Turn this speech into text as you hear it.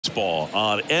baseball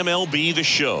on MLB The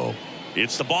Show.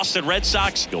 It's the Boston Red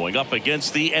Sox going up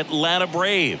against the Atlanta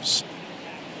Braves.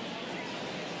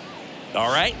 All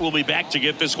right, we'll be back to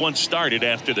get this one started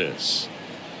after this.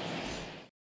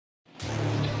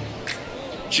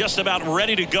 Just about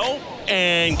ready to go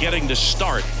and getting to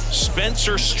start,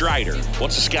 Spencer Strider.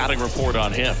 What's the scouting report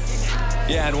on him?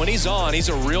 Yeah, and when he's on, he's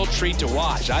a real treat to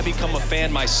watch. I become a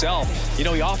fan myself. You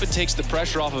know, he often takes the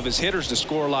pressure off of his hitters to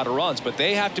score a lot of runs, but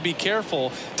they have to be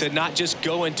careful to not just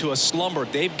go into a slumber.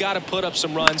 They've got to put up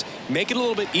some runs, make it a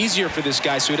little bit easier for this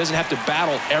guy so he doesn't have to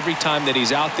battle every time that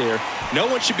he's out there. No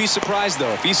one should be surprised,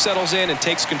 though, if he settles in and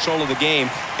takes control of the game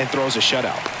and throws a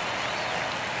shutout.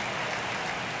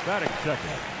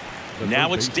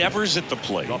 Now it's Devers at the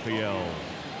plate.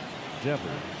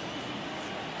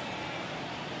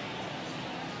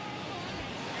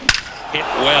 Hit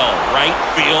well, right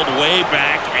field, way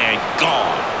back, and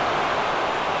gone.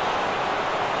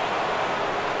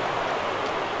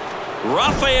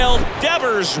 Rafael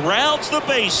Devers rounds the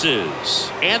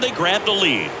bases, and they grab the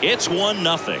lead. It's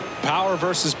 1-0. Power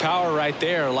versus power right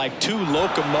there, like two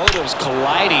locomotives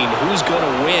colliding. Who's going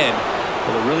to win?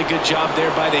 Well, a really good job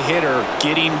there by the hitter,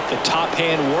 getting the top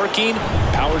hand working.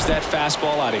 Powers that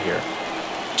fastball out of here.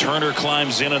 Turner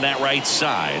climbs in on that right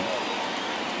side.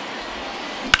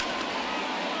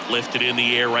 Lifted in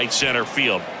the air, right center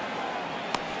field.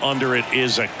 Under it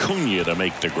is Acuna to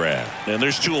make the grab. And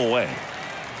there's two away.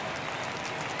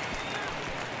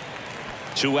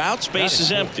 2 outs, base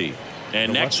is empty.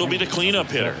 And next will be the cleanup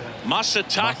hitter,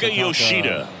 Masataka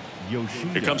Yoshida.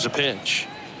 Here comes a pitch.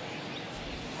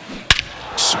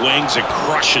 Swings and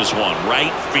crushes one.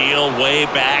 Right field, way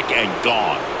back, and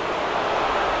gone.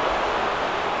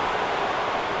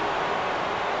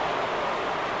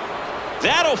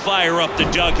 That'll fire up the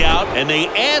dugout, and they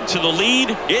add to the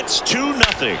lead. It's 2-0.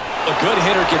 A good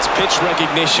hitter gets pitch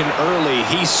recognition early.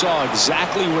 He saw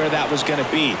exactly where that was going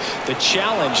to be. The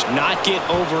challenge, not get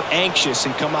over anxious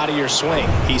and come out of your swing.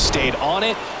 He stayed on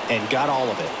it and got all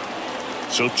of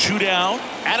it. So 2 down.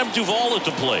 Adam Duvall at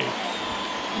the plate.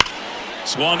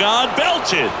 Swung on,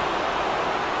 belted.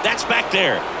 That's back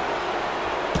there.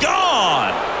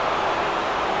 Gone.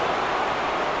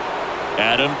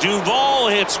 Adam Duvall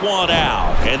hits one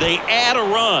out, and they add a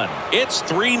run. It's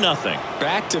 3-0.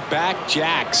 Back-to-back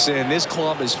jacks, and this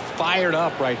club is fired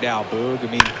up right now, Boog.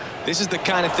 I mean, this is the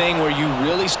kind of thing where you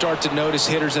really start to notice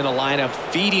hitters in a lineup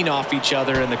feeding off each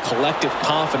other, and the collective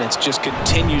confidence just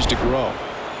continues to grow.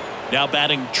 Now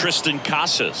batting Tristan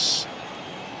Casas.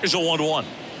 Here's a 1-1.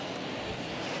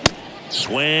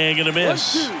 Swing and a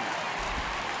miss.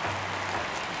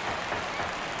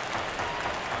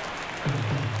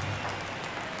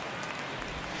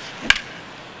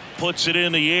 Puts it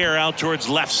in the air out towards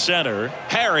left center.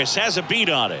 Harris has a beat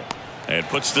on it and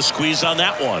puts the squeeze on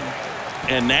that one.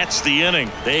 And that's the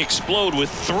inning. They explode with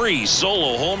 3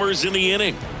 solo homers in the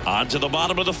inning. On to the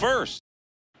bottom of the first.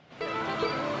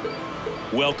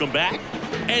 Welcome back.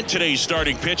 And today's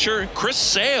starting pitcher, Chris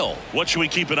Sale. What should we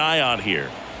keep an eye on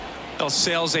here? Well,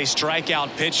 Sale's a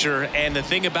strikeout pitcher, and the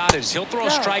thing about it is he'll throw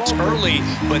strikes early,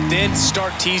 but then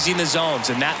start teasing the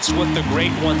zones, and that's what the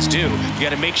great ones do. You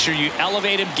got to make sure you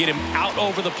elevate him, get him out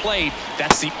over the plate.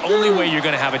 That's the only way you're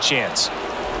going to have a chance.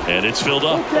 And it's filled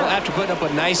up. Well, after putting up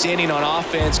a nice inning on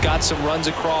offense, got some runs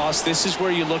across, this is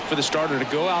where you look for the starter to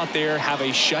go out there, have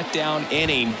a shutdown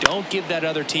inning. Don't give that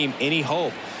other team any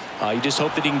hope. You just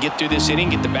hope that he can get through this inning,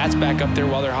 get the bats back up there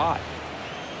while they're hot.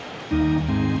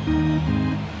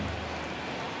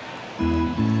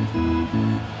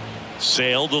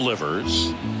 Sale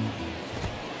delivers.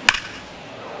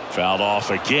 Fouled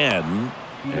off again,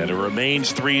 and it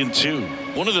remains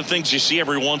 3-2. One of the things you see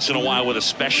every once in a while with a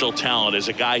special talent is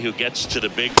a guy who gets to the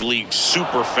big league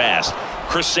super fast.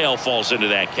 Chris Sale falls into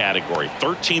that category.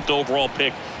 13th overall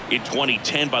pick in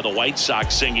 2010 by the White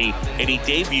Sox singing, and he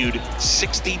debuted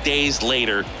 60 days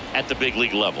later at the big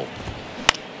league level.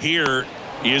 Here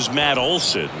is Matt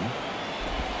Olson.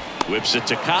 Whips it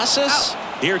to Casas.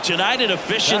 Here tonight, an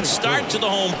efficient start to the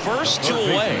home first, 2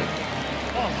 away.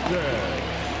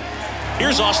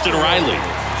 Here's Austin Riley.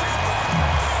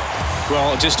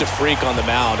 Well, just a freak on the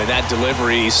mound, and that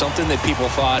delivery, something that people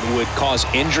thought would cause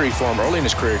injury for him early in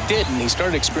his career, didn't. He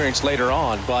started to experience later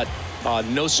on, but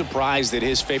no surprise that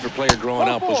his favorite player growing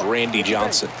up was Randy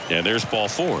Johnson. And there's ball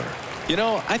 4. You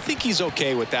know, I think he's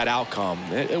okay with that outcome.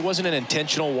 It wasn't an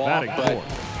intentional walk, but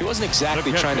he wasn't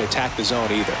exactly trying to attack the zone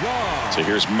either. So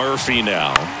here's Murphy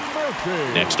now.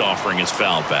 Next offering is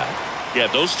fouled back. Yeah,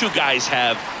 those two guys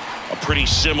have a pretty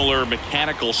similar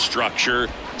mechanical structure.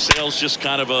 Sale's just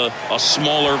kind of a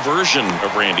smaller version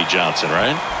of Randy Johnson,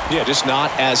 right? Yeah, just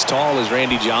not as tall as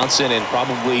Randy Johnson and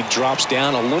probably drops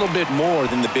down a little bit more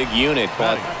than the big unit.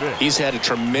 But he's had a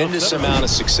tremendous amount of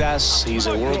success. He's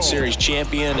a World Series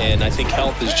champion, and I think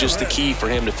health is just the key for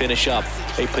him to finish up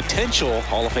a potential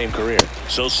Hall of Fame career.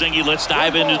 So, Singy, let's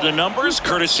dive into the numbers,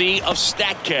 courtesy of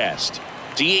StatCast.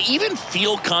 Do you even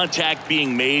feel contact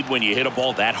being made when you hit a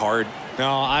ball that hard?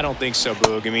 No, I don't think so,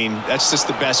 Boog. I mean, that's just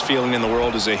the best feeling in the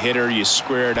world as a hitter. You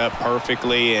square it up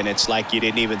perfectly, and it's like you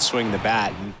didn't even swing the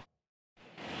bat.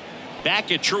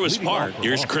 Back at Truist Park,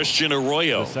 here's Christian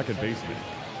Arroyo. The second baseman,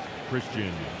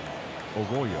 Christian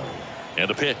Arroyo. And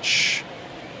the pitch.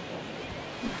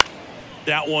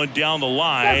 That one down the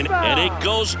line, and it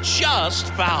goes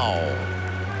just foul.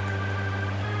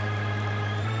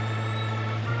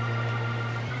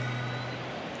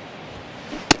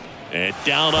 And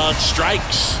down on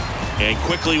strikes, and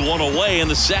quickly one away in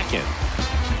the second.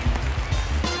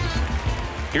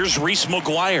 Here's Reese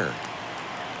McGuire.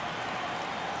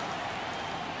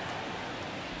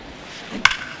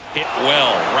 Hit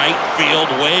well, right field,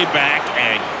 way back,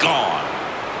 and gone.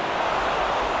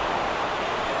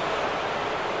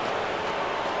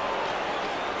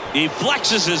 He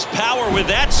flexes his power with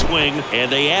that swing,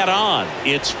 and they add on.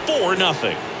 It's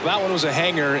 4-0. That one was a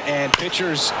hanger, and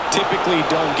pitchers typically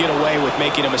don't get away with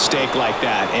making a mistake like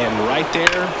that. And right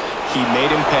there, he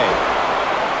made him pay.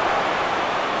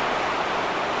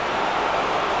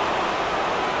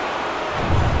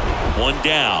 One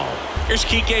down. Here's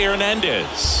Kike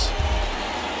Hernandez.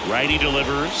 Righty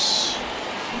delivers.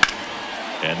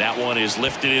 And that one is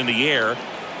lifted in the air.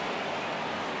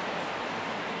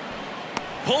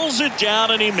 Pulls it down,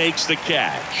 and he makes the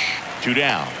catch. 2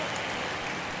 down.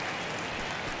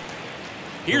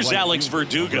 Here's Alex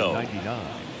Verdugo. 99.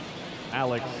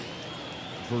 Alex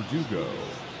Verdugo.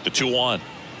 The 2-1.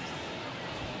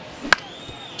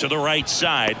 To the right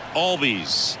side,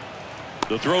 Albies.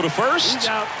 The throw to first,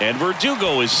 and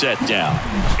Verdugo is set down.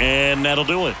 And that'll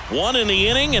do it. 1 in the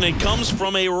inning, and it comes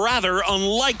from a rather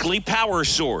unlikely power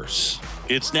source.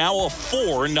 It's now a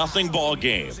 4-0 ball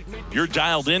game. You're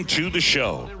dialed into the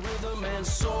show.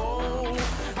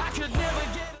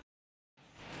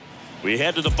 We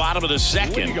head to the bottom of the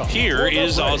second. Here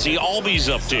is Ozzie Albies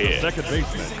up to hit. Second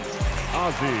baseman,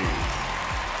 Ozzie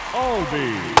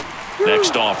Albies.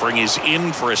 Next offering is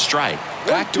in for a strike.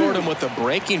 Backdoored him with a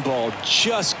breaking ball.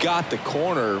 Just got the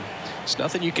corner. There's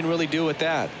nothing you can really do with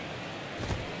that.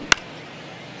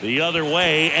 The other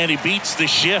way, and he beats the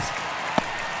shift.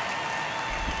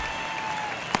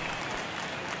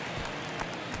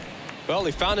 Well,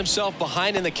 he found himself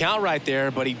behind in the count right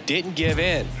there, but he didn't give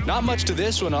in. Not much to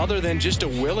this one other than just a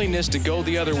willingness to go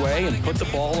the other way and put the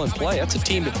ball in play. That's a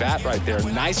team at bat right there.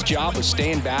 Nice job of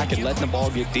staying back and letting the ball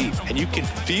get deep. And you can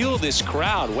feel this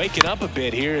crowd waking up a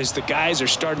bit here as the guys are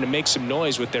starting to make some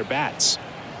noise with their bats.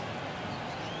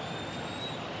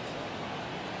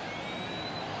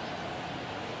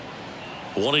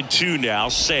 One and two now.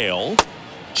 Sale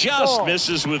just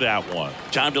misses with that one.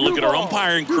 Time to look at our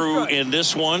umpiring crew in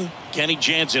this one. Kenny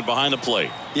Jansen behind the plate.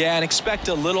 Yeah, and expect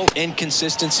a little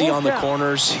inconsistency on the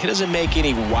corners. He doesn't make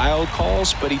any wild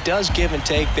calls, but he does give and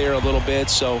take there a little bit.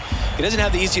 So he doesn't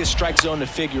have the easiest strike zone to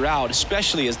figure out,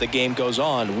 especially as the game goes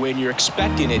on when you're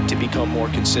expecting it to become more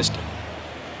consistent.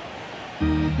 The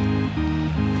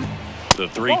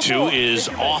 3-2 is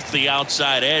off the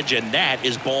outside edge, and that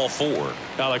is ball 4.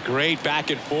 Now a great back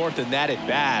and forth in that at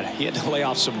bat. He had to lay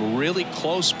off some really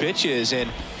close pitches, and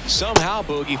somehow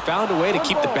Boogie found a way to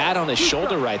keep the bat on his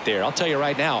shoulder right there. I'll tell you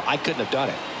right now, I couldn't have done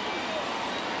it.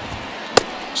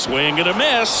 Swing and a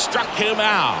miss, struck him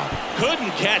out.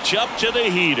 Couldn't catch up to the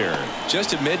heater.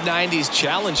 Just a mid-90s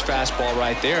challenge fastball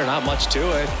right there, not much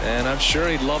to it, and I'm sure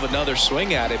he'd love another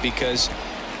swing at it because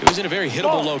it was in a very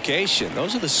hittable location.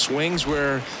 Those are the swings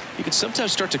where you can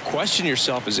sometimes start to question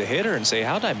yourself as a hitter and say,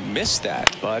 how did I miss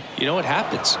that? But, you know, it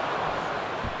happens.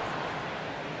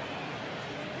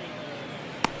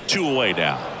 2 away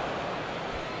now.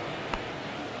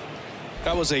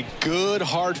 That was a good,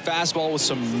 hard fastball with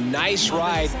some nice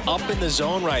ride up in the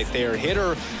zone right there.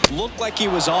 Hitter looked like he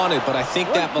was on it, but I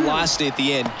think that velocity at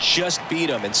the end just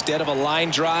beat him. Instead of a line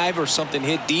drive or something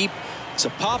hit deep, it's a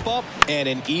pop-up and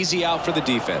an easy out for the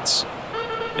defense.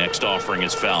 Next offering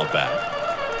is fouled back.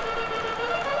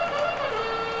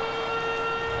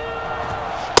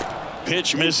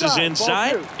 Pitch misses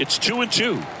inside. It's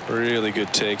 2-2. Really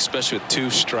good take, especially with 2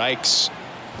 strikes.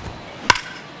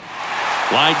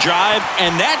 Line drive,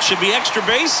 and that should be extra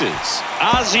bases.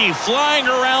 Ozzie flying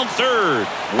around third.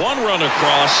 1 run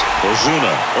across.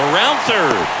 Ozuna around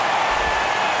third.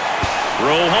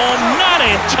 Throw home, not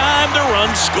in time. The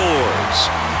run scores.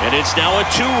 And it's now a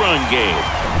 2-run game.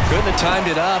 Couldn't have timed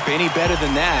it up any better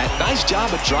than that. Nice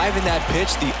job of driving that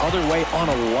pitch the other way on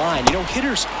a line. You know,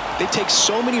 hitters, they take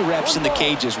so many reps in the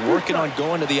cages working on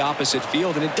going to the opposite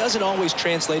field, and it doesn't always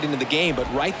translate into the game,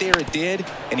 but right there it did,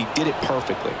 and he did it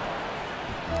perfectly.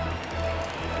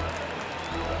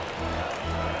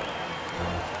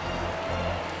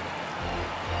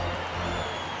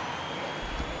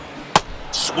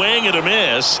 Swing and a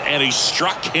miss, and he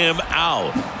struck him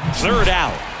out. Third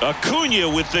out. Acuna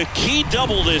with the key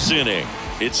double this inning.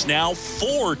 It's now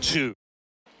 4-2.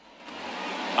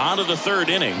 On to the third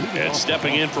inning, and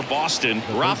stepping in for Boston,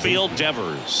 Rafael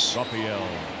Devers.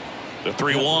 The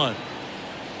 3-1.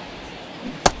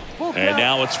 And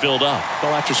now it's filled up.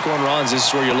 Well, after scoring runs, this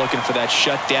is where you're looking for that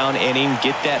shutdown inning.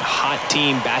 Get that hot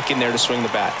team back in there to swing the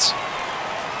bats.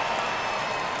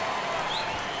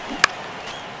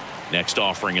 Next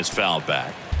offering is fouled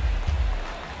back.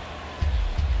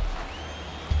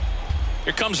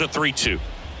 Here comes a 3-2.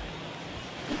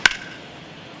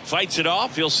 Fights it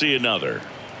off. He'll see another.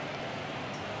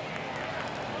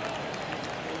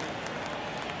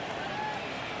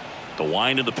 The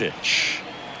wind of the pitch.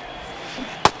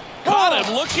 Caught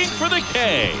him looking for the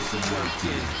K.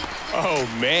 Oh,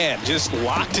 man, just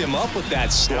locked him up with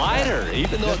that slider,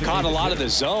 even though it caught a lot of the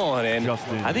zone. And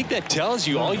I think that tells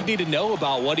you all you need to know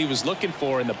about what he was looking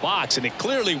for in the box, and it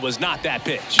clearly was not that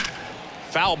pitch.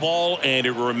 Foul ball, and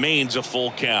it remains a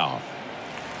full count.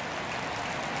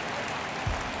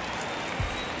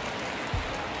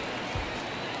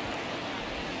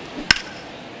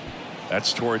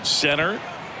 That's towards center.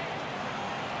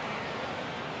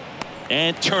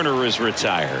 And Turner is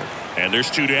retired. And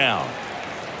there's 2 down.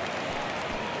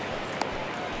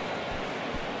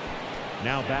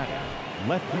 Now batting,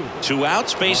 left fielder. 2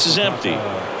 outs, base is empty.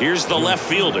 Here's the left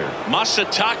fielder,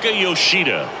 Masataka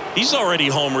Yoshida. He's already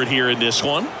homered here in this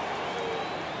one.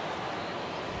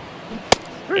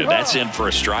 And that's in for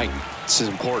a strike. This is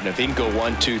important. If he can go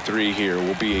 1, 2, 3 here,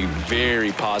 will be a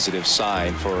very positive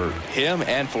sign for him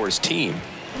and for his team.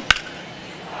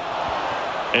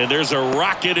 And there's a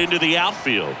rocket into the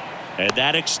outfield. And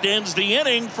that extends the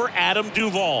inning for Adam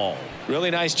Duvall.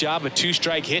 Really nice job of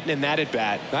 2-strike hitting in that at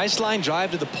bat. Nice line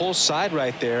drive to the pull side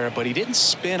right there, but he didn't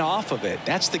spin off of it.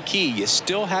 That's the key. You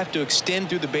still have to extend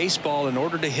through the baseball in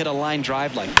order to hit a line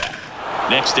drive like that.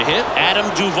 Next to hit, Adam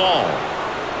Duvall.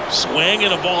 Swing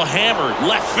and a ball hammered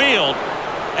left field,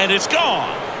 and it's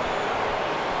gone.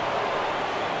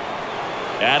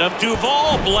 Adam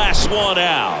Duvall blasts one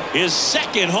out. His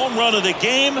second home run of the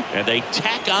game, and they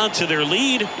tack on to their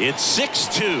lead. It's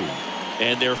 6-2.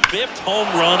 And their 5th home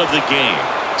run of the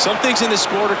game. Some things in this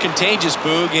sport are contagious,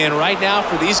 Boog, and right now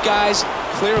for these guys,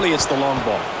 clearly it's the long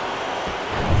ball.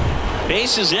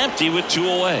 Base is empty with 2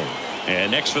 away.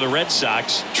 And next for the Red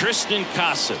Sox, Tristan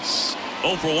Casas.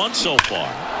 0 for 1 so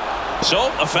far.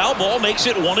 So a foul ball makes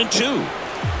it 1-2.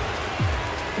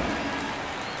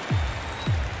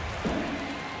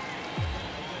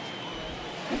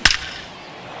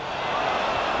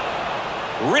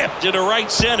 Ripped into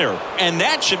right center, and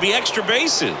that should be extra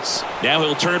bases. Now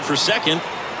he'll turn for second.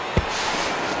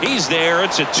 He's there.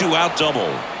 It's a 2-out double.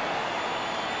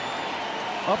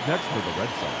 Up next for the Red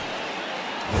Sox,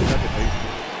 the second baseman,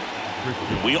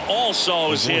 Christian. We all saw it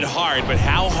was hit hard, but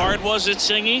how hard was it,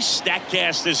 Singy?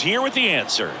 Statcast is here with the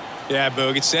answer. Yeah,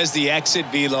 Boog, it says the exit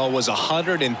velo was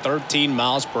 113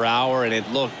 miles per hour, and it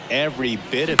looked every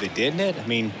bit of it, didn't it? I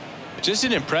mean, just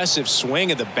an impressive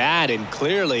swing of the bat, and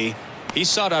clearly he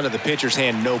saw it out of the pitcher's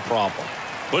hand no problem.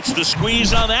 Puts the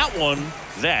squeeze on that one.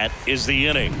 That is the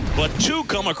inning. But 2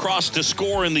 come across to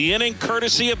score in the inning,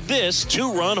 courtesy of this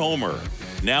 2-run homer.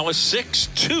 Now a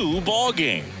 6-2 ball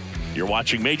game. You're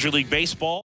watching Major League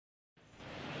Baseball.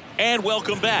 And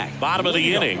welcome back. Bottom of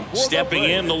the inning. Stepping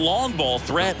in the long ball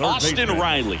threat, Austin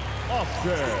Riley.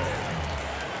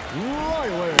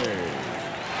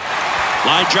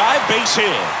 Line drive, base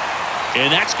hit.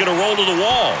 And that's going to roll to the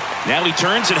wall. Now he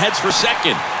turns and heads for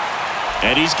second.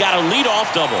 And he's got a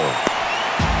leadoff double.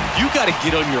 You got to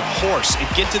get on your horse and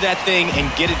get to that thing and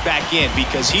get it back in,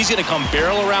 because he's going to come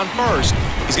barrel around first.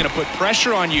 He's going to put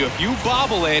pressure on you. If you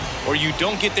bobble it or you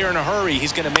don't get there in a hurry,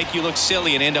 he's going to make you look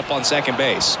silly and end up on second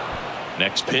base.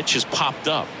 Next pitch is popped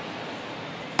up.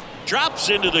 Drops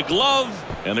into the glove,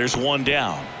 and there's 1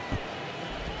 down.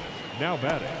 Now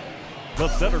batting, the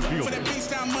center fielder,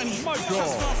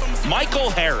 Michael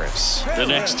Harris, the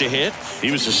next to hit.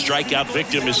 He was a strikeout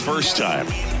victim his first time.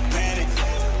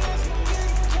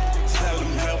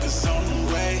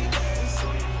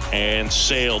 And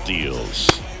Sale deals.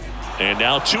 And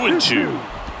now 2-2.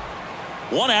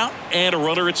 1 out and a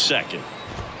runner at second.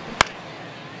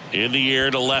 In the air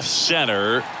to left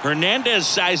center. Hernandez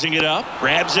sizing it up.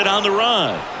 Grabs it on the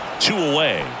run. 2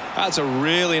 away. That's a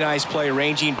really nice play,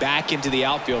 ranging back into the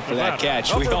outfield for that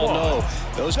catch. We all know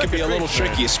those can be a little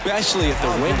tricky, especially if the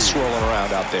wind's swirling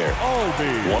around out there.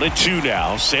 1-2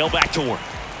 now. Sale back to work.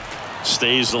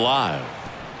 Stays alive.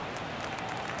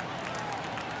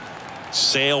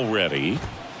 Sale ready.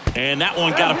 And that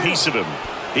one got a piece of him.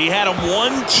 He had him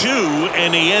 1-2,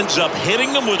 and he ends up hitting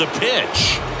him with a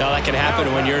pitch. Now that can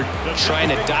happen when you're trying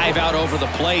to dive out over the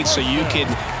plate so you can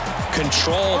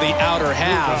control the outer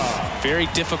half. Very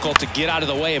difficult to get out of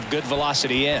the way of good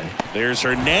velocity in. There's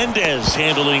Hernandez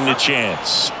handling the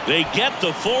chance. They get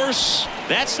the force.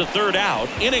 That's the 3rd out.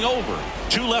 Inning over.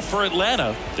 2 left for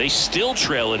Atlanta. They still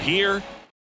trail it here.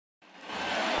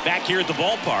 Back here at the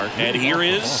ballpark, and here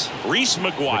is Reese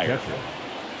McGuire.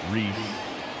 Reese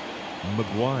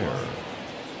McGuire.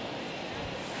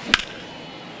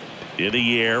 In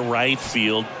the air, right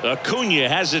field. Acuna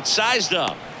has it sized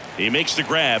up. He makes the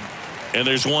grab, and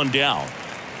there's 1 down.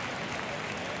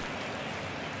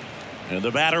 And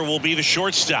the batter will be the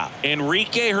shortstop,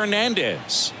 Enrique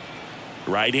Hernandez.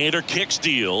 Right-hander kicks,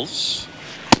 deals.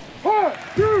 1,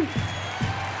 2.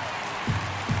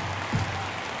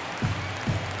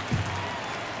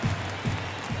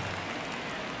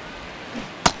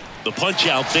 The punch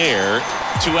out there.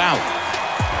 2 out.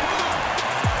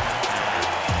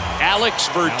 Alex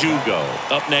Verdugo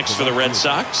up next for the Red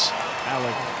Sox.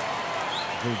 Alex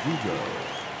Verdugo.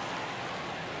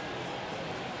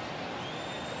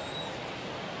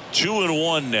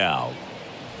 2-1 now.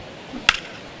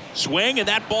 Swing, and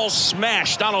that ball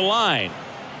smashed on a line.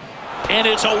 And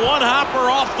it's a one-hopper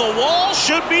off the wall.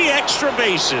 Should be extra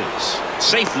bases.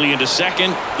 Safely into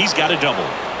second. He's got a double.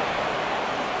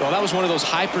 Well, that was one of those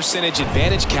high percentage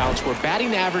advantage counts where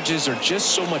batting averages are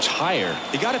just so much higher.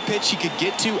 He got a pitch he could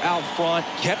get to out front,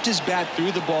 kept his bat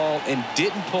through the ball, and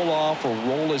didn't pull off or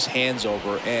roll his hands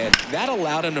over. And that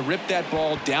allowed him to rip that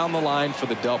ball down the line for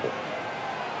the double.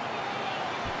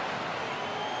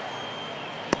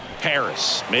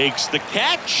 Harris makes the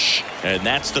catch, and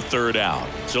that's the 3rd out.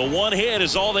 So 1 hit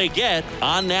is all they get.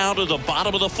 On now to the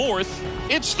bottom of the 4th.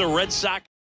 It's the Red Sox.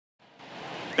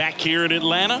 Back here in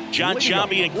Atlanta, John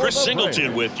Sciambi and Chris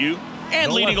Singleton with you.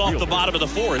 And leading off the bottom of the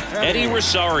 4th, Eddie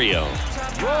Rosario.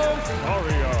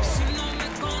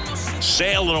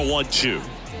 Sale in a 1-2.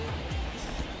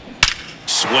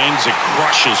 Swings and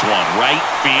crushes one. Right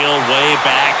field, way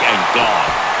back, and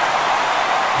gone.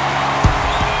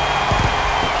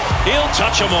 He'll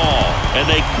touch them all, and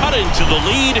they cut into the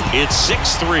lead. It's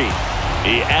 6-3.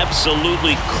 He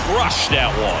absolutely crushed that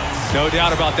one. No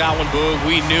doubt about that one, Boog.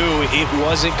 We knew it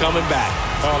wasn't coming back.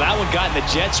 Oh, that one got in the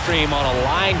jet stream on a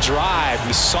line drive.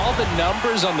 We saw the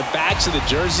numbers on the backs of the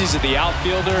jerseys of the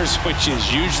outfielders, which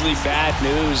is usually bad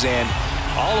news, and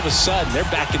all of a sudden, they're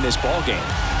back in this ball game.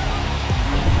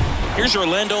 Here's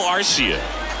Orlando Arcia.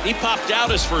 He popped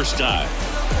out his first time.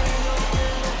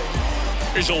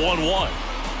 Here's a 1-1.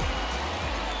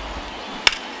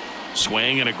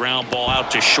 Swing and a ground ball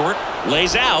out to short.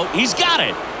 Lays out. He's got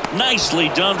it. Nicely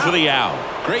done for the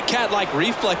out. Great cat-like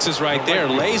reflexes right there.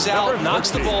 Lays out,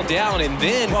 knocks the ball down, and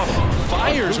then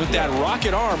fires with that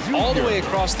rocket arm all the way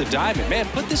across the diamond. Man,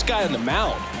 put this guy on the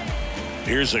mound.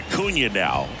 Here's Acuna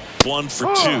now. 1 for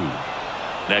 2.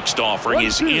 Next offering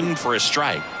is in for a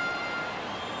strike.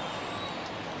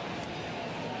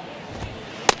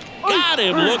 Got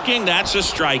him looking. That's a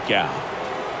strikeout.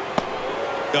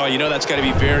 Oh, you know that's got to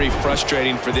be very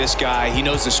frustrating for this guy. He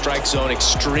knows the strike zone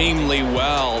extremely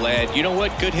well. And you know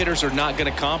what? Good hitters are not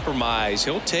going to compromise.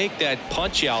 He'll take that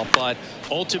punch out, but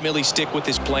ultimately stick with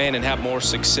his plan and have more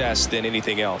success than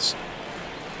anything else.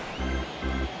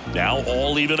 Now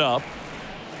all even up.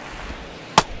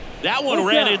 That one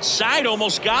ran inside,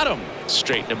 almost got him.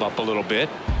 Straighten him up a little bit.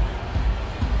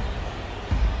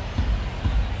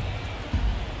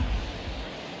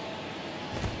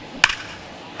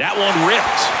 That one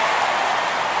ripped.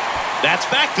 That's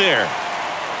back there.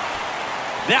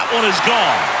 That one is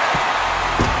gone.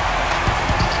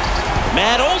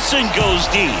 Matt Olson goes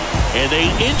deep, and they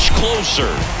inch closer.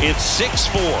 It's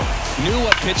 6-4. Knew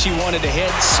what pitch he wanted to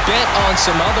hit. Spent on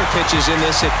some other pitches in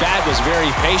this at-bat. Was very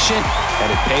patient,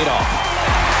 and it paid off.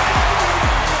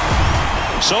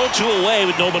 So 2 away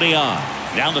with nobody on.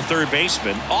 Down the third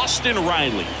baseman, Austin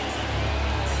Riley.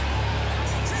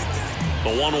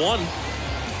 The 1-1.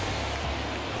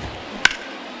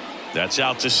 That's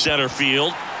out to center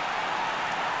field.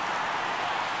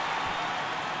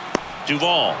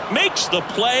 Duvall makes the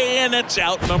play, and it's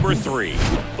out number 3.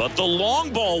 But the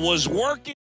long ball was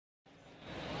working.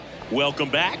 Welcome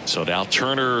back. So now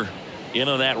Turner in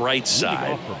on that right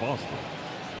side.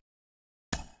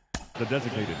 The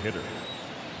designated hitter,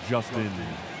 Justin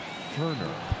Turner.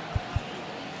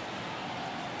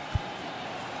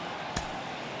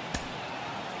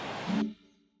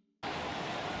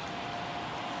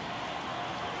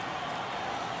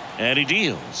 And he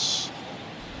deals.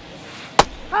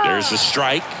 There's a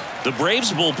strike. The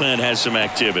Braves bullpen has some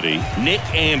activity. Nick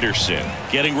Anderson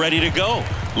getting ready to go.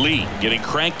 Lee getting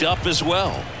cranked up as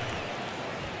well.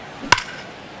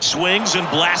 Swings and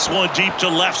blasts one deep to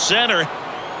left center.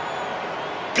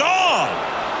 Gone.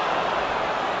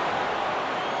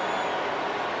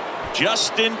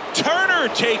 Justin Turner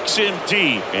takes him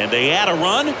deep, and they add a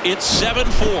run. It's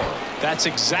 7-4. That's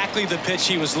exactly the pitch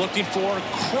he was looking for.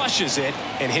 Crushes it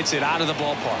and hits it out of the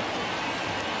ballpark.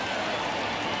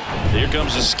 There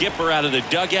comes the skipper out of the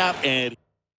dugout, and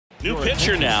new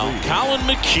pitcher now, Colin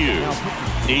McHugh.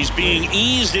 He's being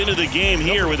eased into the game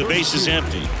here with the bases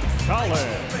empty. Colin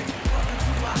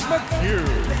McHugh.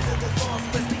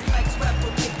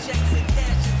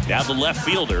 Now the left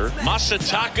fielder,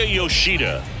 Masataka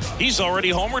Yoshida. He's already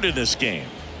homered in this game.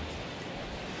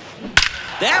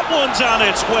 That one's on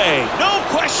its way. No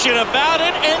question about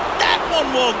it, and that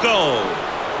one will go.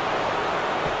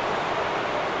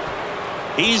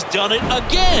 He's done it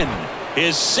again.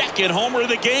 His second homer of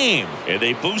the game, and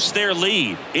they boost their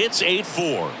lead. It's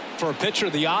 8-4. For a pitcher,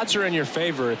 the odds are in your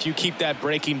favor if you keep that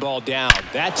breaking ball down.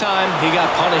 That time, he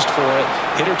got punished for it.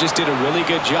 Hitter just did a really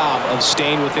good job of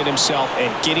staying within himself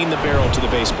and getting the barrel to the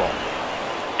baseball.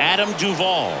 Adam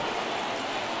Duvall.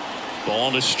 Ball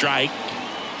on a strike.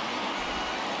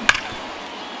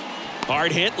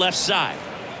 Hard hit left side.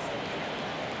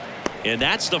 And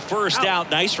that's the first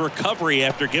out. Nice recovery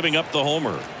after giving up the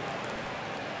homer.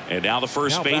 And now the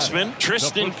first baseman,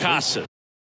 Tristan Casas.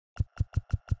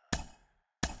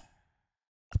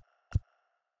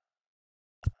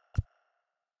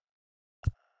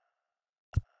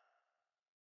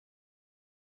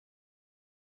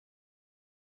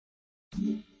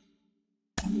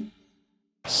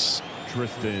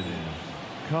 Tristan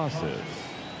Casas.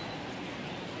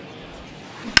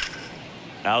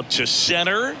 Out to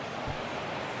center.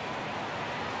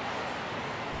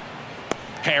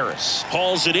 Harris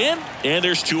hauls it in, and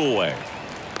there's two away.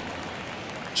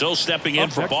 So stepping in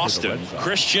for Boston,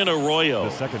 Christian Arroyo. The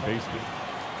second baseman,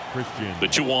 Christian The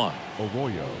 2-1.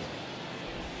 Arroyo.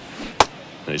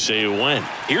 They say you win.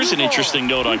 Here's an interesting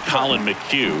note on Colin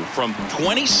McHugh. From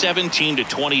 2017 to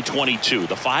 2022,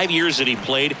 the 5 years that he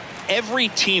played, every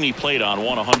team he played on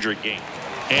won 100 games.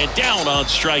 And down on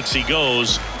strikes he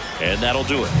goes, and that'll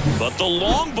do it. But the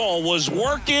long ball was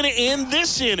working in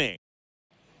this inning.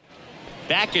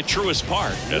 Back at Truist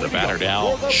Park, and the batter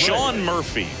now, Sean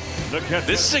Murphy.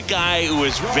 This is a guy who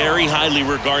is very highly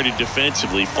regarded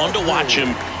defensively. Fun to watch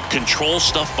him control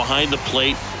stuff behind the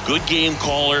plate. Good game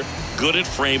caller, good at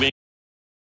framing.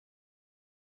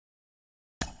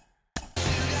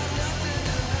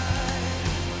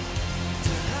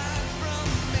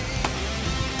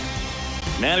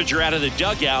 Manager out of the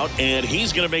dugout, and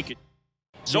he's going to make it.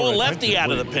 So a lefty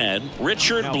out of the pen,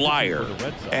 Richard Blyer.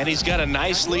 And he's got a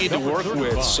nice lead to work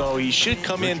with, so he should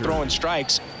come in throwing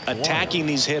strikes, attacking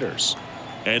these hitters.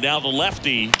 And now the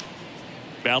lefty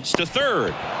bounced to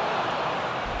third.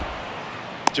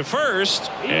 To first,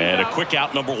 and a quick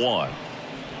out, number 1.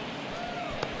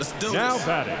 Now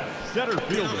batting, center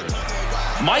fielder,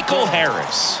 Michael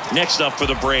Harris. Next up for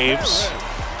the Braves.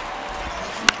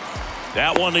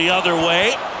 That one the other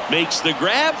way. Makes the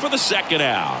grab for the second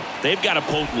out. They've got a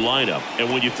potent lineup.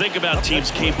 And when you think about teams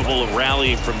capable of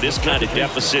rallying from this kind of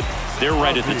deficit, they're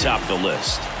right at the top of the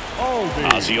list.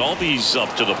 Ozzie Albies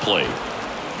up to the plate.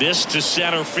 This to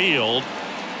center field.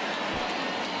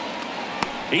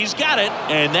 He's got it,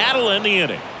 and that'll end the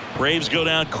inning. Braves go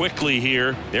down quickly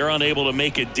here. They're unable to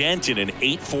make a dent in an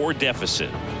 8-4 deficit.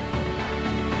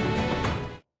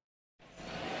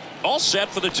 All set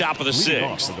for the top of the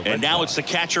 6th. And now it's the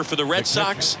catcher for the Red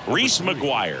Sox, Reese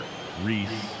McGuire.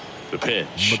 The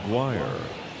pitch. McGuire.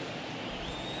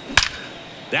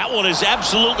 That one is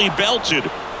absolutely belted.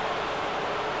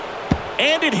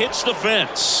 And it hits the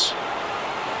fence.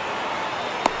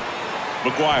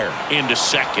 McGuire into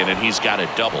second, and he's got a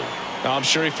double. I'm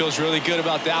sure he feels really good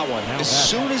about that one. As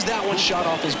soon as that one shot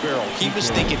off his barrel, he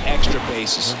was thinking extra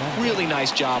bases. Really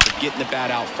nice job of getting the bat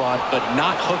out front, but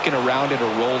not hooking around it or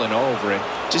rolling over it.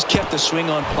 Just kept the swing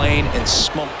on plane and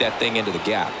smoked that thing into the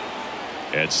gap.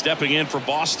 And stepping in for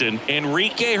Boston,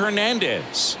 Enrique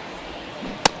Hernandez.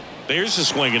 There's a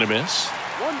swing and a miss.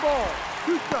 1 ball,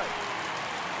 2 strikes.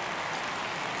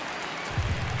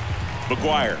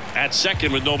 McGuire at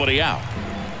second with nobody out.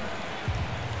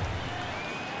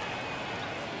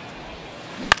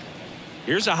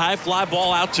 Here's a high fly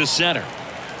ball out to center.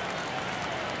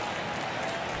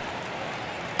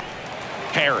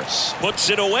 Harris puts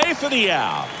it away for the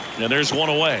out. And there's one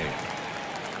away.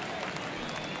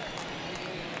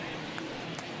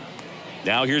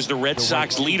 Now here's the Red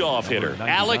Sox leadoff hitter,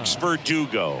 Alex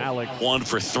Verdugo. 1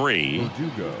 for 3.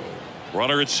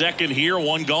 Runner at second here,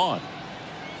 one gone.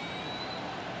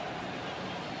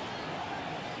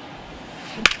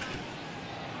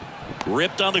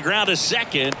 Ripped on the ground to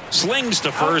second, slings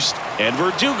to first, and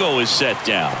Verdugo is set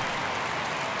down.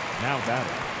 Now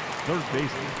batting, third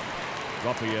baseman,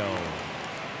 Rafael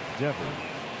Devers.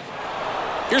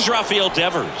 Here's Rafael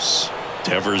Devers.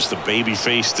 Devers, the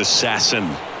baby-faced assassin.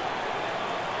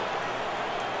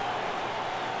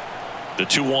 The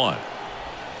 2-1.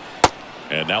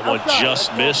 And that one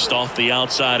just missed off the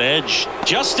outside edge.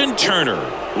 Justin Turner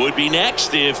would be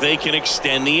next if they can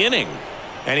extend the inning.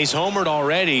 And he's homered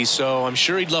already, so I'm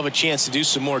sure he'd love a chance to do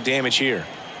some more damage here.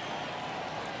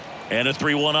 And a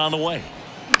 3-1 on the way.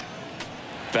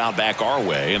 Found back our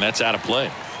way, and that's out of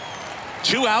play.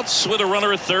 2 outs with a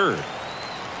runner at third.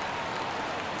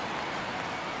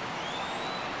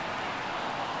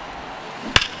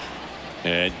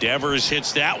 And Devers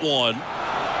hits that one.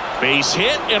 Base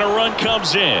hit, and a run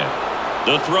comes in.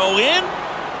 The throw in.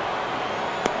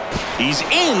 He's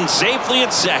in safely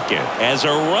at second as a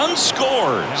run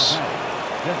scores.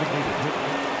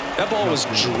 That ball was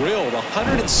drilled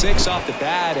 106 off the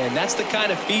bat, and that's the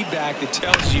kind of feedback that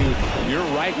tells you you're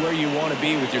right where you want to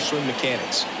be with your swing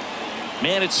mechanics.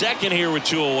 Man at second here with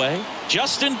 2 away.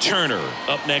 Justin Turner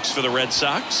up next for the Red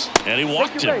Sox, and he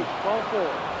walked him.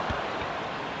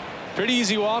 Pretty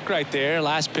easy walk right there.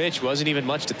 Last pitch wasn't even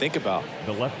much to think about.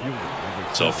 The left fielder.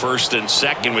 So first and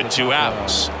second with 2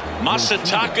 outs.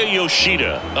 Masataka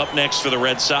Yoshida up next for the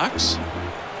Red Sox.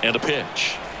 And a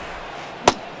pitch.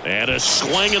 And a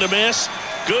swing and a miss.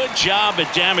 Good job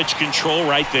at damage control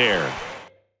right there.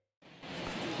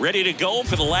 Ready to go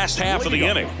for the last half of the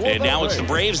inning. And now it's the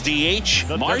Braves DH,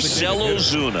 Marcell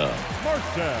Ozuna.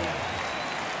 Marcell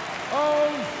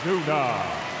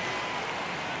Ozuna.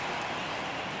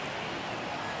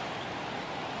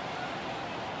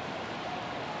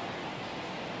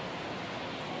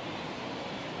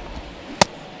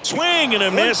 Swing and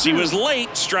a miss. He was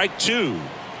late. Strike 2.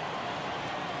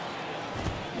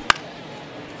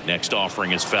 Next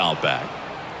offering is fouled back.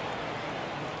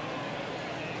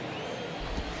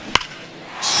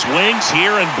 Swings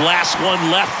here and blasts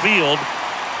one left field.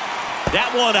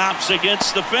 That one opts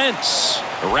against the fence.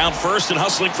 Around first and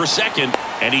hustling for second.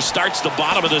 And he starts the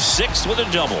bottom of the 6th with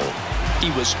a double. He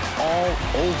was all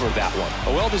over that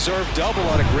one. A well-deserved double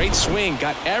on a great swing.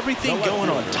 Got everything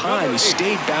going on time. He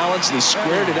stayed balanced and he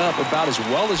squared it up about as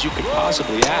well as you could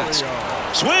possibly ask.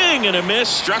 Swing and a miss.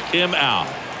 Struck him out.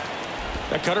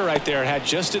 That cutter right there had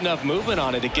just enough movement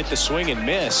on it to get the swing and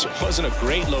miss. It wasn't a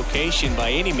great location by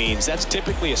any means. That's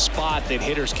typically a spot that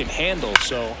hitters can handle.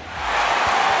 So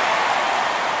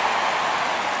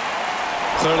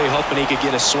clearly hoping he could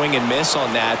get a swing and miss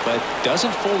on that, but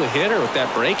doesn't fool the hitter with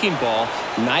that breaking ball.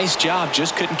 Nice job,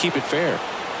 just couldn't keep it fair.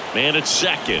 Man at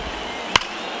second.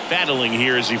 Battling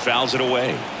here as he fouls it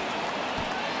away.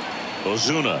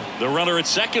 Ozuna, the runner at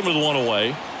second with 1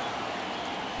 away.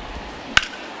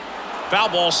 Foul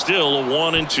ball still, a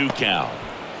 1-2 count.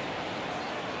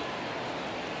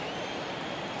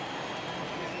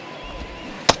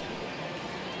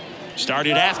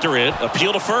 Started after it,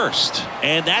 appeal to first.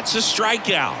 And that's a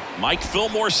strikeout. Mike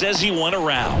Fillmore says he went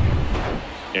around.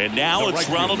 And now it's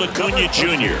Ronald Acuna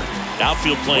Jr.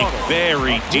 Outfield playing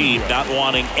very deep, not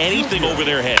wanting anything over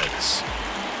their heads.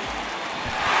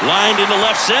 Lined into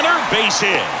left center, base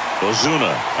hit.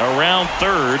 Ozuna around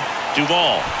third.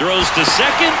 Duvall throws to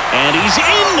second, and he's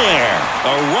in there.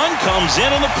 A run comes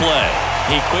in on the play.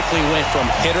 He quickly went from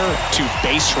hitter to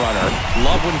base runner.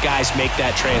 Love when guys make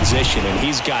that transition, and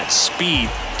he's got speed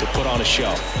to put on a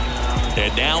show.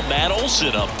 And now Matt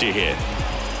Olson up to hit.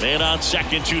 Man on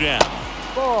second, 2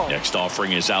 down. Next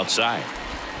offering is outside.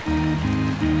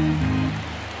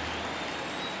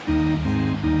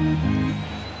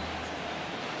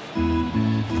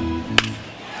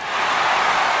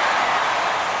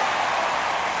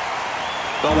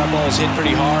 Well, that ball was hit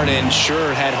pretty hard and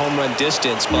sure had home run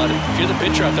distance, but if you're the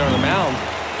pitcher out there on the mound,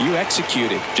 you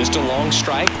execute it. Just a long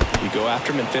strike, you go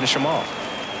after him and finish him off.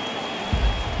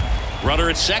 Runner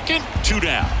at second, 2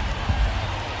 down.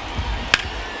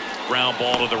 Ground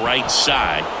ball to the right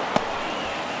side.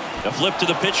 The flip to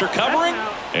the pitcher covering,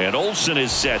 and Olson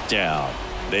is set down.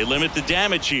 They limit the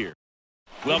damage here.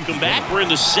 Welcome back. We're in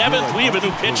the 7th. We have a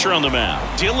new pitcher on the mound,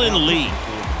 Dylan Lee.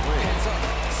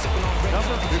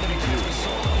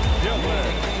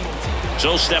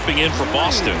 So stepping in for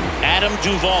Boston, Adam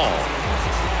Duvall.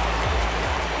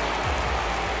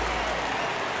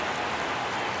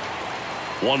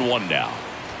 1-1 now.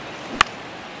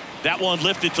 That one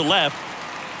lifted to left.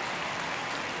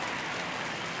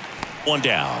 One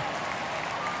down.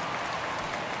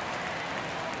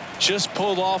 Just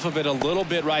pulled off of it a little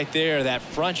bit right there. That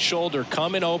front shoulder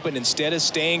coming open instead of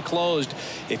staying closed.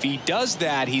 If he does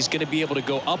that, he's going to be able to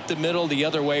go up the middle the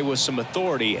other way with some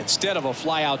authority instead of a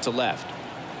fly out to left.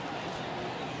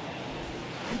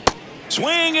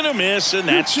 Swing and a miss, and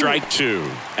that's strike two.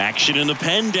 Action in the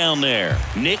pen down there.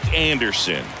 Nick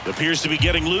Anderson appears to be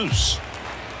getting loose.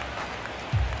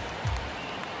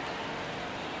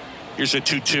 Here's a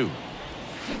 2-2.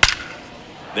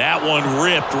 That one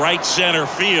ripped right center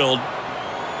field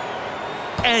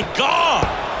and gone.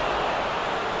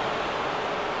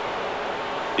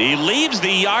 He leaves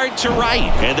the yard to right,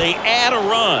 and they add a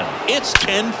run. It's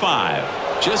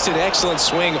 10-5. Just an excellent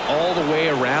swing all the way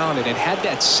around, and it had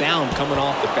that sound coming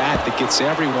off the bat that gets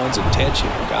everyone's attention.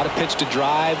 Got a pitch to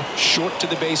drive, short to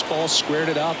the baseball, squared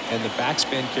it up, and the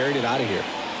backspin carried it out of here.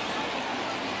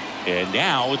 And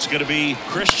now it's going to be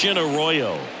Christian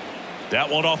Arroyo.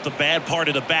 That one off the bad part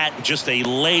of the bat, just a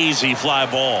lazy fly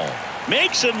ball.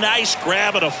 Makes a nice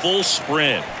grab at a full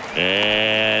sprint.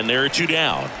 And there are two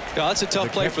down. Well, that's a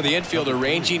tough play for the infielder,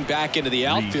 ranging back into the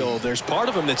outfield. There's part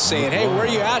of him that's saying, hey, where are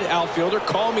you at, outfielder?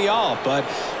 Call me off. But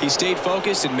he stayed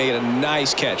focused and made a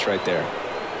nice catch right there.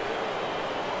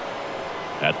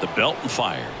 At the belt and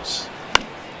fires.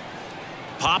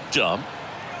 Popped up.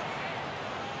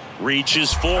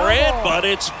 Reaches for it, but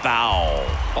it's foul.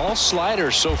 All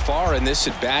sliders so far in this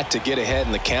at bat to get ahead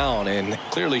in the count, and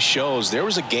clearly shows there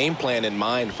was a game plan in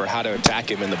mind for how to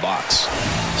attack him in the box.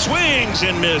 Swings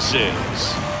and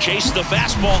misses. Chase the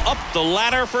fastball up the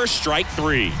ladder for strike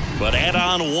three, but add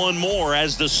on one more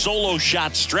as the solo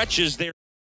shot stretches there.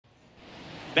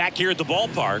 Back here at the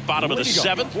ballpark, bottom of the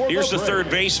seventh. Here's the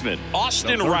third baseman,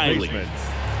 Austin Riley.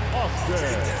 Austin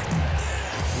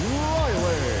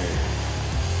Riley.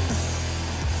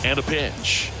 And a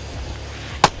pitch.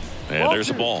 And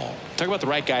there's a ball. Talk about the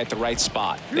right guy at the right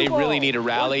spot. They really need a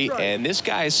rally, and this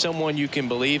guy is someone you can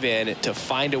believe in to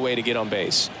find a way to get on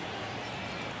base.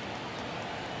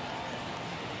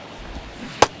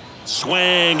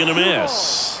 Swing and a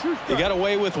miss. He got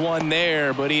away with one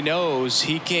there, but he knows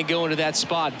he can't go into that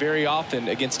spot very often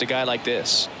against a guy like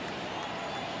this.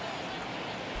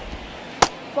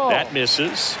 That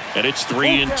misses, and it's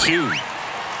 3-2.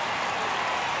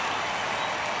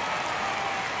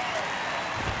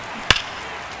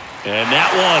 And that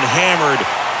one hammered.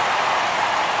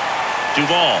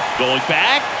 Duvall going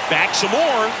back some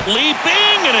more,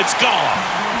 leaping, and it's gone.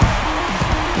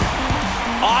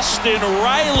 Austin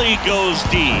Riley goes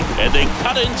deep, and they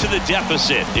cut into the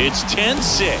deficit. It's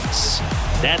 10-6.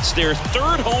 That's their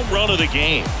third home run of the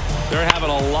game. They're having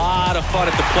a lot of fun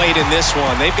at the plate in this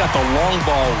one. They've got the long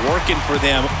ball working for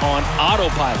them on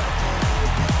autopilot.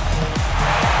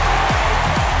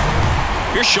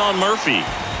 Here's Sean Murphy.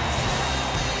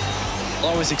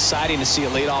 Always exciting to see a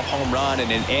leadoff home run in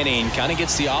an inning. Kind of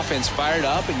gets the offense fired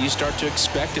up, and you start to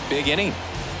expect a big inning.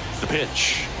 The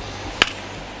pitch.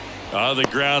 On the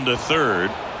ground to third.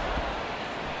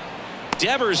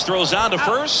 Devers throws on to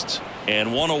first,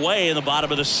 and one away in the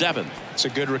bottom of the seventh. It's a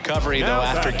good recovery, though,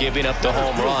 after giving up the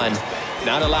home run.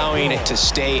 Not allowing it to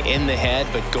stay in the head,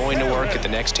 but going to work at the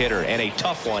next hitter, and a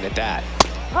tough one at that.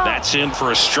 That's in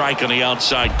for a strike on the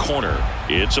outside corner.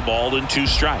 It's a ball and 2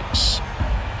 strikes.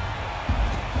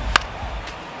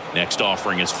 Next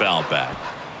offering is fouled back.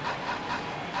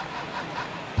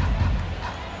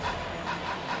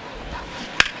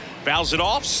 Fouls it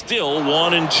off, still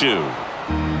 1-2.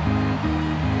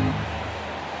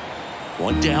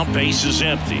 One down, base is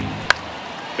empty.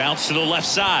 Bounce to the left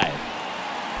side.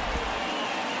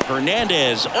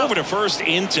 Hernandez over to first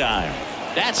in time.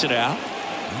 That's it out.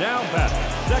 Now back,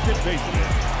 second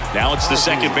baseman. Now it's the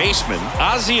second baseman,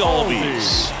 Ozzie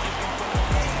Albies.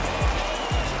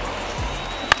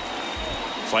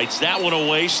 Fights that one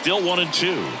away, still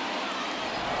 1-2.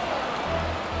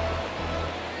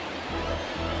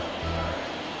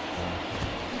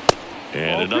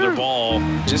 And another ball.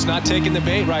 Just not taking the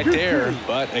bait right there,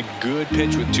 but a good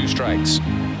pitch with 2 strikes.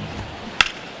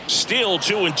 Still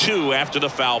 2-2 after the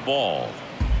foul ball.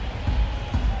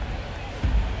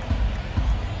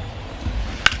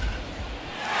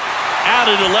 Out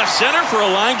into left center for a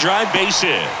line drive base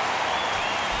hit.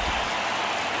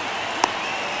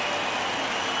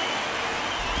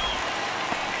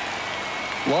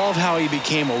 Love how he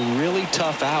became a really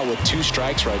tough out with 2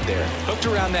 strikes right there. Hooked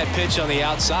around that pitch on the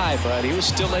outside, but he was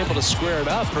still able to square it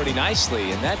up pretty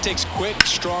nicely, and that takes quick,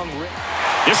 strong rip.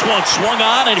 This one swung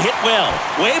on and hit well,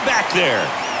 way back there.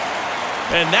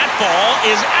 And that ball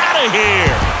is out of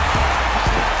here.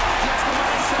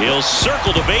 He'll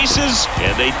circle the bases,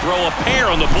 and they throw a pair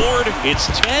on the board. It's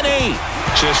 10-8.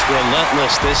 Just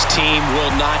relentless. This team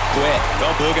will not quit.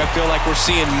 Well, Boog, I feel like we're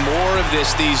seeing more of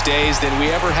this these days than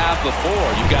we ever have before.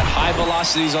 You've got high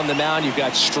velocities on the mound. You've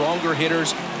got stronger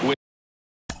hitters with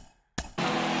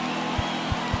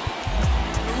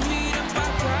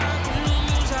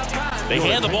They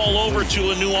hand the ball over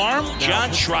to a new arm,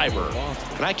 John Schreiber.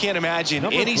 And I can't imagine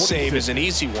any save is an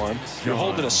easy one. You're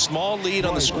holding a small lead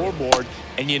on the scoreboard,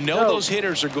 and you know those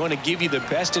hitters are going to give you the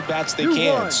best at-bats they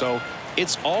can. So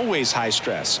it's always high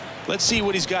stress. Let's see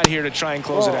what he's got here to try and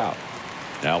close it out.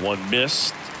 Now one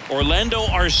missed. Orlando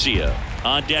Arcia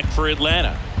on deck for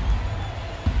Atlanta.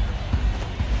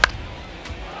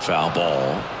 Foul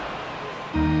ball.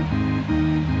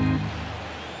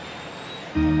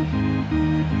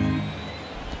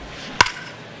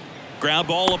 Ground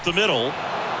ball up the middle.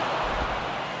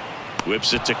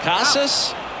 Whips it to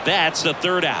Casas. That's the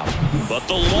third out. But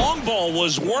the long ball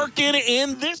was working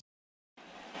in this.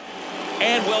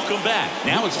 And welcome back.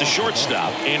 Now it's the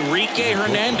shortstop, Enrique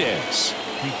Hernandez.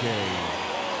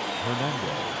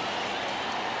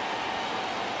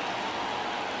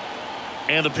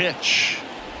 And the pitch.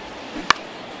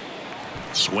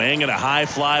 Swing and a high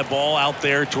fly ball out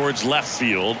there towards left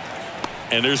field.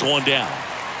 And there's one down.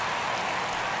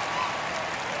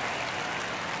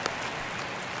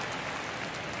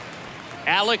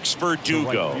 Alex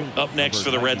Verdugo up next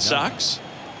for the Red Sox.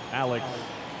 Alex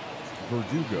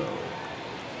Verdugo.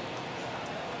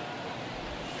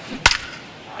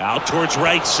 Out towards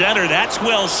right center. That's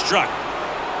well struck.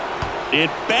 It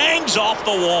bangs off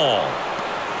the wall.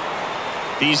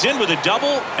 He's in with a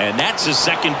double, and that's his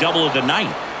second double of the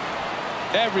night.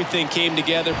 Everything came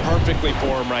together perfectly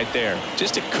for him right there.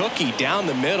 Just a cookie down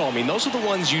the middle. I mean, those are the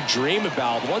ones you dream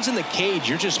about. Ones in the cage,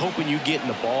 you're just hoping you get in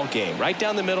the ball game. Right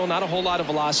down the middle, not a whole lot of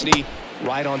velocity,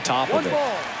 right on top of it.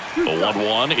 The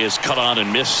 1-1 is cut on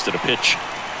and missed at a pitch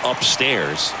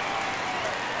upstairs.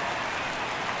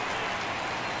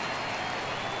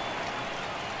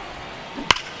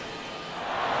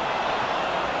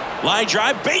 Line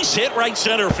drive, base hit, right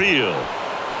center field.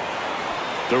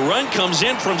 The run comes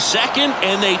in from second,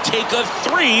 and they take a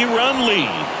 3-run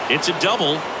lead. It's a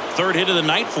double, third hit of the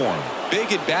night for them.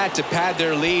 Big at bat to pad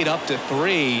their lead up to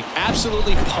 3.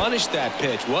 Absolutely punished that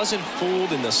pitch. Wasn't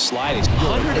fooled in the slightest.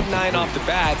 109 off the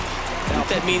bat.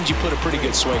 That means you put a pretty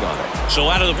good swing on it. So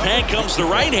out of the pen comes the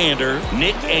right-hander,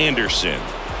 Nick Anderson.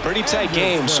 Pretty tight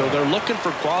game, so they're looking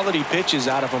for quality pitches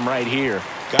out of him right here.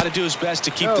 Got to do his best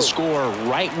to keep the score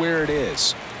right where it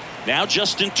is. Now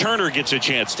Justin Turner gets a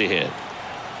chance to hit.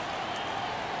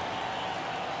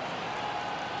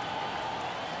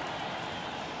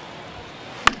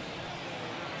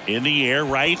 In the air,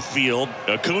 right field.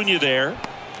 Acuna there.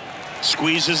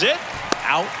 Squeezes it.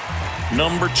 Out.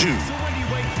 Number 2.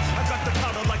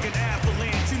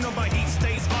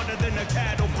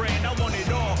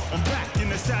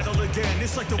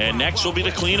 And next will be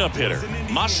the cleanup hitter,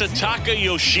 Masataka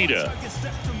Yoshida.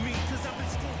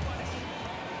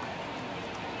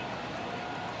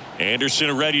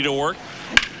 Anderson ready to work.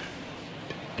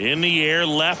 In the air,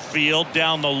 left field,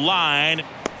 down the line.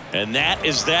 And that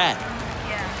is that.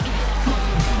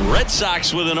 Red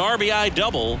Sox with an RBI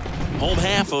double. Home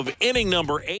half of inning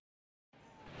number 8.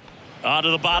 On to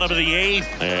the bottom of the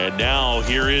 8th. And now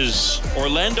here is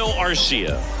Orlando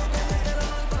Arcia.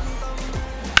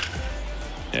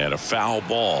 And a foul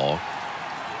ball.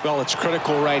 Well, it's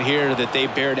critical right here that they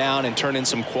bear down and turn in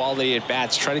some quality at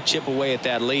bats. Try to chip away at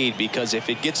that lead, because if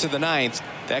it gets to the 9th,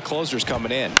 that closer's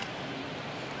coming in.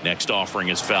 Next offering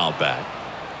is fouled back.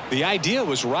 The idea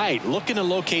was right, looking to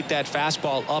locate that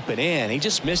fastball up and in. He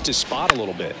just missed his spot a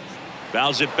little bit.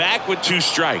 Fouls it back with 2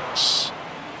 strikes.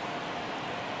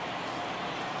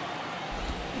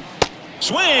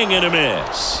 Swing and a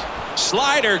miss.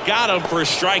 Slider got him for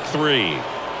strike 3.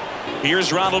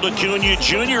 Here's Ronald Acuna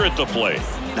Jr. at the plate.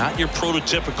 Not your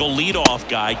prototypical leadoff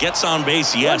guy. Gets on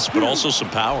base, yes, but also some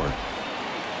power.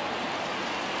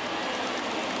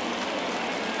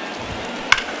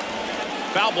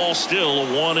 Foul ball, still a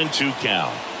 1-2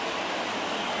 count.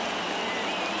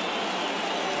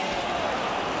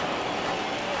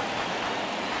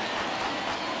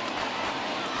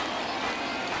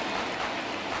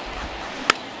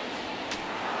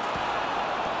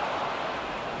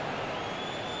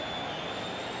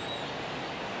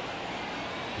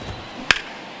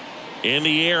 In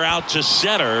the air, out to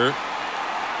center.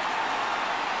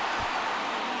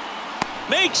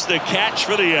 Makes the catch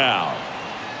for the out.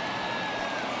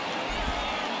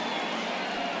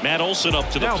 Matt Olson up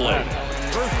to the plate.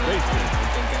 First baseman,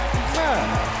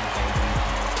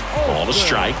 Matt Ball to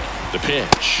strike. The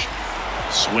pitch.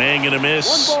 Swing and a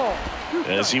miss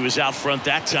as he was out front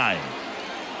that time.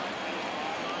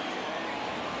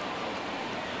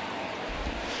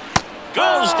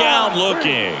 Goes down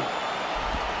looking.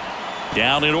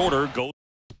 Down in order. Go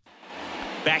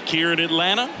back here in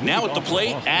Atlanta. Now at the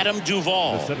plate, Adam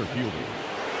Duvall. The center fielder,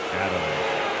 Adam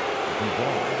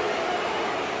Duvall.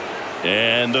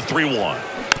 And the 3-1.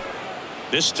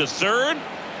 This to third.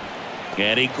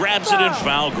 And he grabs it in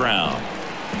foul ground.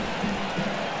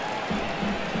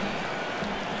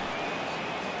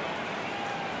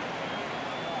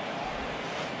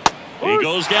 He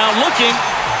goes down looking.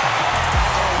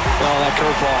 Well, that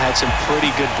curveball had some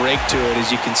pretty good break to it.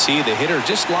 As you can see, the hitter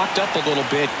just locked up a little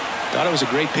bit. Thought it was a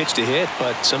great pitch to hit,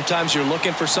 but sometimes you're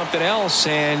looking for something else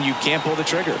and you can't pull the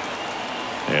trigger.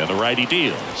 And the righty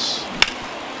deals.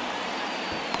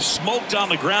 Smoked on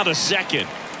the ground a second.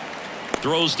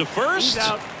 Throws to first.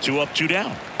 2 up, 2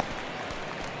 down.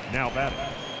 Now batting,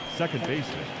 second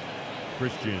baseman,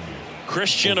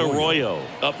 Christian Arroyo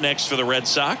up next for the Red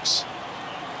Sox.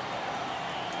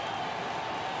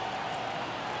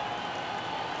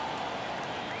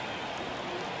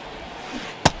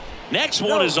 Next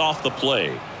one is off the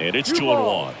plate, and it's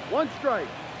 2-1. 1 strike.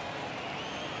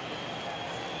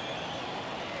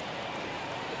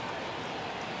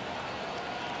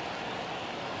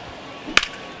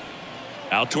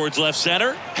 Out towards left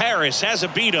center. Harris has a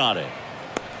beat on it,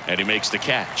 and he makes the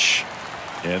catch.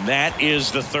 And that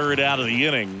is the 3rd out of the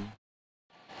inning.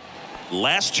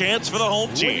 Last chance for the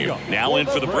home team. Now in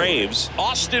for the Braves,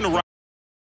 Austin Riley.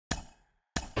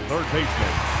 third baseman,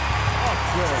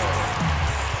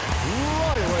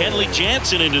 Kenley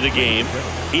Jansen into the game.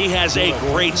 He has a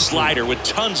great slider with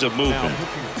tons of movement.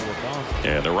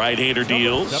 And the right-hander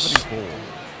deals.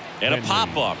 And a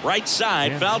pop-up right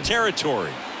side, foul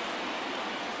territory.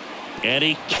 And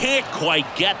he can't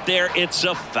quite get there. It's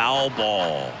a foul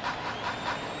ball.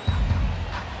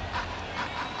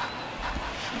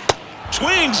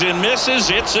 Swings and misses.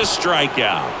 It's a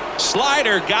strikeout.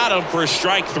 Slider got him for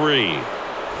strike 3.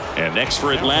 And next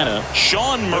for Atlanta,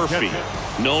 Sean Murphy,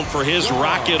 known for his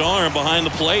rocket arm behind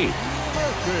the plate.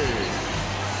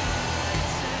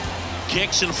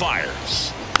 Kicks and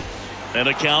fires. And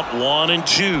a count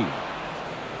 1-2.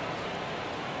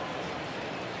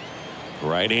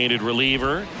 Right-handed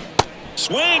reliever.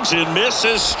 Swings and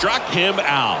misses. Struck him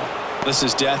out. This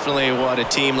is definitely what a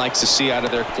team likes to see out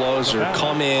of their closer.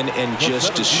 Come in and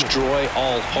just destroy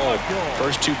all hope.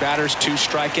 First 2 batters, 2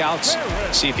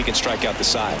 strikeouts. See if he can strike out the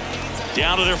side.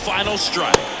 Down to their final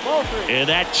strike. And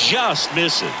that just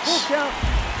misses.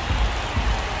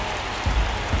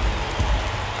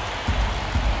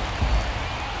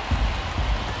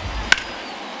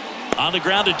 On the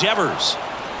ground to Devers.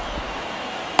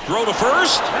 Throw to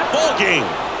first. Ball game.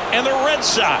 And the Red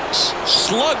Sox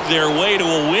slug their way to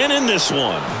a win in this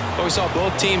one. Well, we saw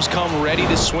both teams come ready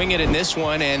to swing it in this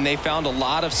one, and they found a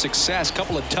lot of success. A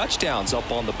couple of touchdowns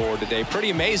up on the board today. Pretty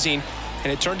amazing.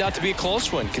 And it turned out to be a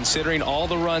close one, considering all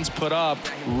the runs put up.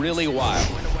 Really wild.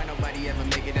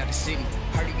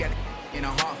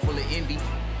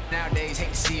 Nowadays,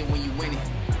 hate to see it when you win it.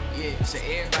 Yeah, so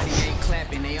everybody ain't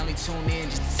clapping. They only tune in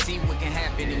just to see what can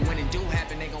happen. And when it do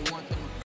happen, they gon' want